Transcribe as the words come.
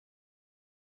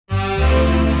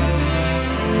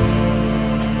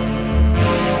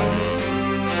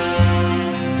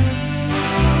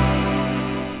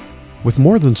With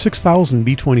more than 6,000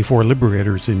 B-24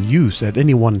 Liberators in use at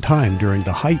any one time during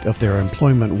the height of their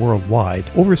employment worldwide,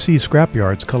 overseas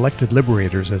scrapyards collected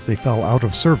Liberators as they fell out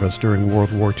of service during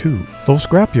World War II. Those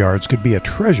scrapyards could be a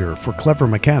treasure for clever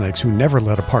mechanics who never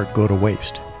let a part go to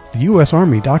waste. The U.S.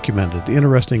 Army documented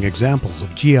interesting examples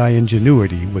of GI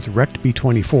ingenuity with wrecked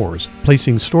B-24s,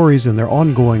 placing stories in their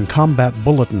ongoing Combat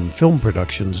Bulletin film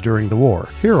productions during the war.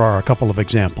 Here are a couple of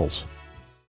examples.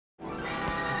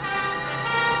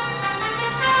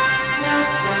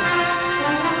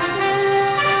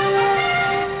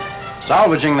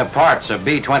 Salvaging the parts of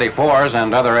B-24s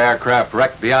and other aircraft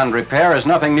wrecked beyond repair is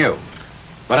nothing new.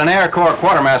 But an Air Corps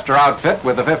quartermaster outfit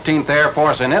with the 15th Air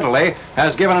Force in Italy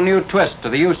has given a new twist to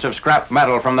the use of scrap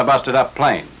metal from the busted-up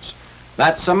planes.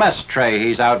 That's a mess tray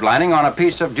he's outlining on a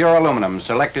piece of duraluminum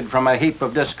selected from a heap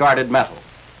of discarded metal.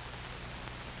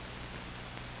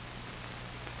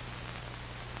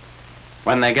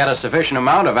 When they get a sufficient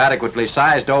amount of adequately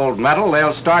sized old metal,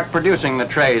 they'll start producing the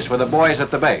trays for the boys at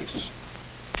the base.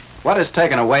 What is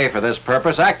taken away for this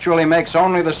purpose actually makes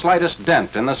only the slightest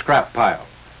dent in the scrap pile,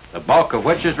 the bulk of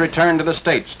which is returned to the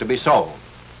States to be sold.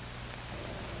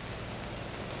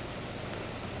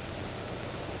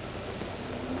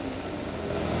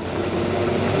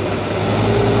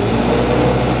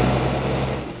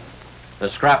 The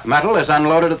scrap metal is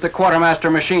unloaded at the quartermaster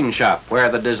machine shop,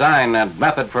 where the design and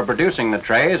method for producing the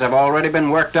trays have already been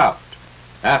worked out.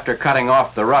 After cutting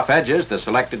off the rough edges, the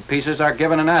selected pieces are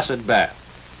given an acid bath.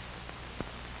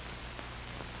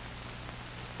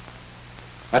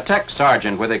 A tech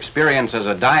sergeant with experience as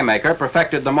a die maker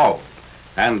perfected the mold,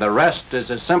 and the rest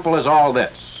is as simple as all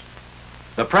this.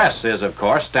 The press is, of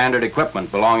course, standard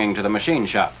equipment belonging to the machine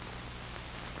shop.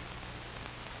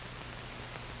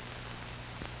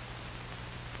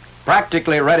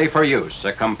 Practically ready for use,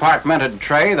 a compartmented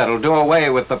tray that'll do away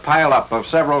with the pile-up of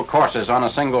several courses on a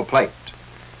single plate.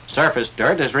 Surface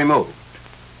dirt is removed,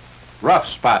 rough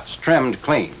spots trimmed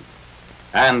clean,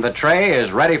 and the tray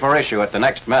is ready for issue at the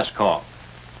next mess call.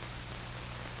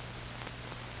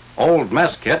 Old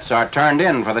mess kits are turned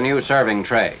in for the new serving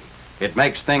tray. It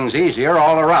makes things easier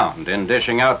all around in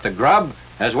dishing out the grub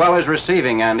as well as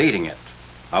receiving and eating it.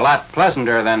 A lot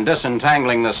pleasanter than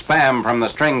disentangling the spam from the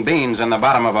string beans in the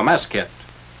bottom of a mess kit.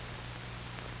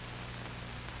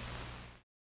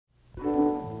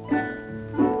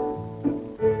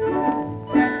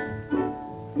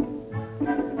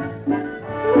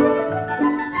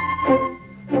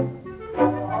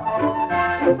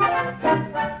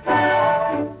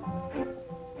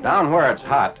 Down where it's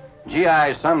hot,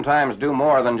 GIs sometimes do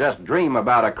more than just dream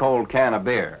about a cold can of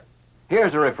beer.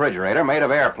 Here's a refrigerator made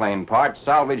of airplane parts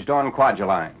salvaged on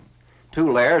quaduline.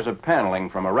 2 layers of paneling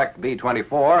from a wrecked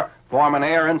B-24 form an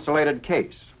air-insulated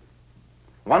case.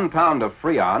 1 pound of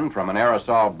Freon from an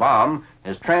aerosol bomb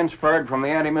is transferred from the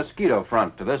anti-mosquito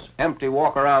front to this empty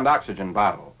walk-around oxygen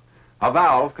bottle. A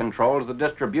valve controls the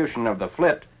distribution of the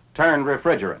flit turned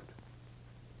refrigerant.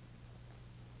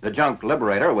 The junk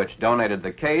Liberator, which donated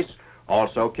the case,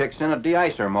 also kicks in a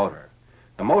de-icer motor.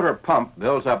 The motor pump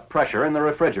builds up pressure in the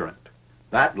refrigerant.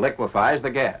 That liquefies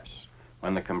the gas.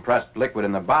 When the compressed liquid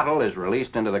in the bottle is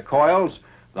released into the coils,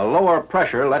 the lower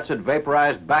pressure lets it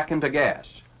vaporize back into gas,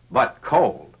 but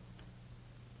cold.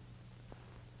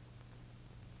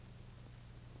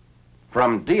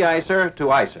 From de-icer to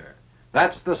icer.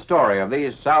 That's the story of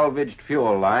these salvaged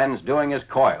fuel lines doing as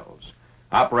coils.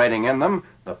 Operating in them,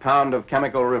 the pound of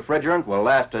chemical refrigerant will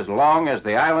last as long as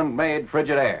the island-made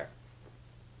frigid air.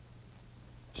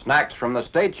 Snacks from the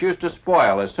States used to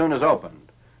spoil as soon as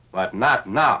opened, but not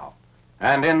now.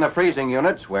 And in the freezing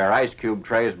units, where ice cube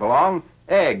trays belong,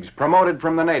 eggs promoted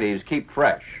from the natives keep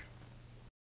fresh.